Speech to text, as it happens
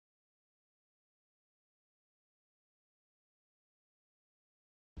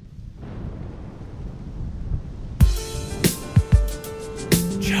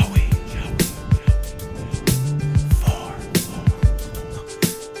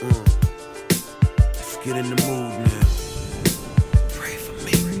get in the mood now. Pray for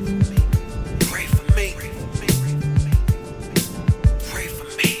me. Pray for me. Pray for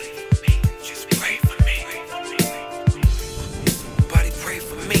me. Just pray for me. Buddy, pray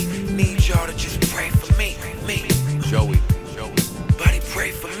for me. Need y'all to just pray for me. Joey. Buddy,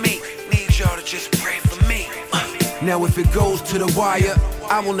 pray for me. Need y'all to just pray for me. Now if it goes to the wire,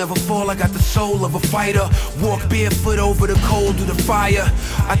 I will never fall. I got the soul of a fighter. Walk barefoot over the cold through the fire.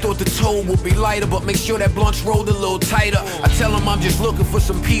 I thought the toll would be lighter, but make sure that blunt's rolled a little tighter. I tell them I'm just looking for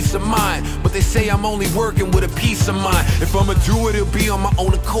some peace of mind, but they say I'm only working with a piece of mind. If I'ma do it, it'll be on my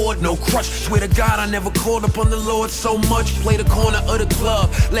own accord, no crutch. Swear to God, I never called upon the Lord so much. Play the corner of the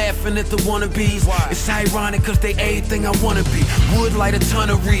club, laughing at the wanna-bes. It's ironic cause they everything I wanna be. Would light a ton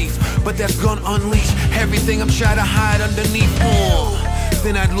of reef, but that's gonna unleash everything I'm trying to hide underneath.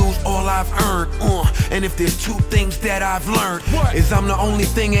 Then I'd lose all I've earned. And if there's two things that I've learned, is I'm the only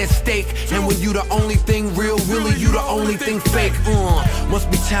thing at stake. And when you the only thing real, really you the only thing fake. Must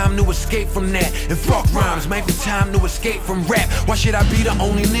be time to escape from that. And fuck rhymes, might be time to escape from rap. Why should I be the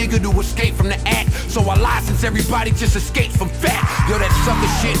only nigga to escape from the act? So I license everybody, just escape from fact. Yo, that sucker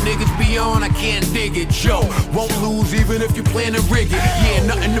shit niggas be on, I can't dig it. Joe, won't lose even if you plan to rig it. Yeah,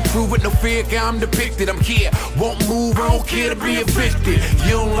 nothing to prove with no fear, I'm depicted. I'm here, won't move, I don't care to be evicted.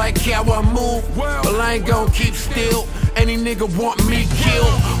 You don't like how I move, well I ain't gon' keep still. Any nigga want me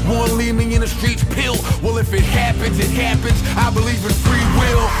killed, won't leave me in the streets pill. Well if it happens, it happens, I believe in free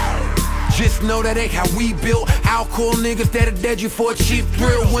will. Just know that ain't how we built. I'll call niggas that'll dead you for a cheap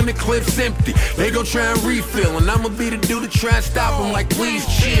thrill. When the clip's empty, they gon' try and refill, and I'ma be the dude to try and stop them like please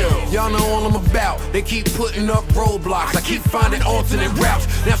chill. Y'all know all I'm about, they keep putting up roadblocks, I keep finding alternate routes.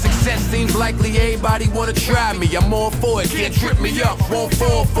 Now success seems likely, everybody wanna try me. I'm all for it, can't trip me up, won't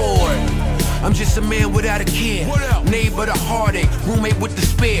fall for it. I'm just a man without a care, neighbor to heartache, roommate with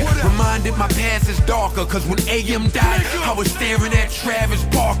despair. Reminded my past is darker, cause when AM died, I was staring at Travis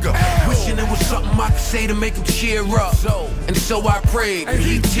Barker, wishing there was something I could say to make him cheer up. And so I prayed, and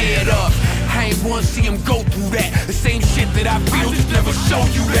he teared up. I ain't wanna see him go through that. The same shit that I feel just never show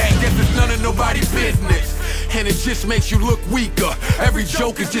you that. Guess it's none of nobody's business, and it just makes you look weaker. Every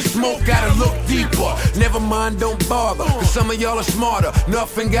joke is just smoke, gotta look deeper. Never mind, don't bother, cause some of y'all are smarter.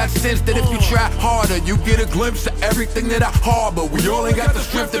 Nothing got sense that if you try harder, you get a glimpse of everything that I harbor. We all ain't got the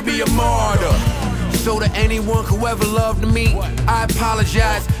strength to be a martyr. So to anyone who ever loved me, I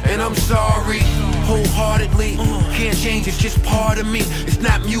apologize and I'm sorry wholeheartedly. Can't change, it's just part of me. It's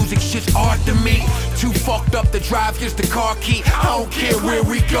not music, it's just art to me. Too fucked up to drive, just the car key. I don't care where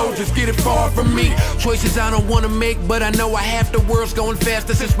we go, just get it far from me. Choices I don't wanna make, but I know I have. The world's going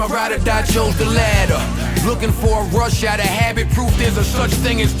faster since my ride or die chose the ladder. Looking for a rush out of habit, proof there's a such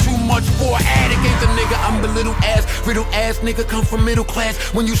thing as too much for an addict. Ain't the nigga I'm the little ass, riddle ass nigga, come from middle class.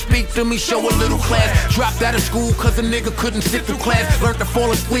 When you speak to me, show a little class. Dropped out of school cause a nigga couldn't sit through class. Learned to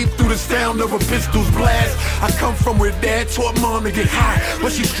fall asleep through the sound of a pistol's blast. I come from where dad taught mom to get high,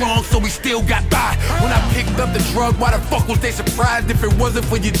 but she's strong so we still got by. When I picked up the drug, why the fuck was they surprised? If it wasn't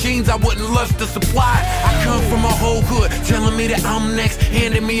for your jeans, I wouldn't lust to supply. I come from a whole hood, telling me that I'm next,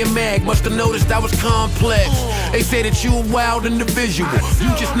 handing me a mag, must've noticed I was complex. They say that you a wild individual, you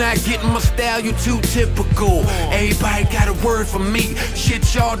just not getting my style, you too typical. Everybody got a word for me,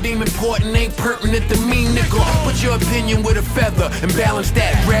 shit y'all deem important ain't pertinent to me, nigga. Put your opinion with a feather and balance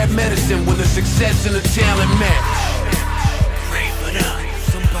that. Grab medicine with the success and the talent match. Pray for them,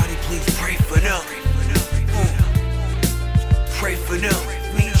 somebody please pray for them. Pray for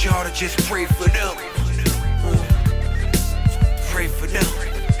them, need y'all to just pray for them. Pray for them,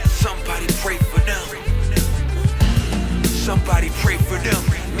 somebody pray for them. Somebody pray for them,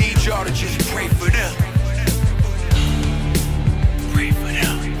 need y'all to just pray for them.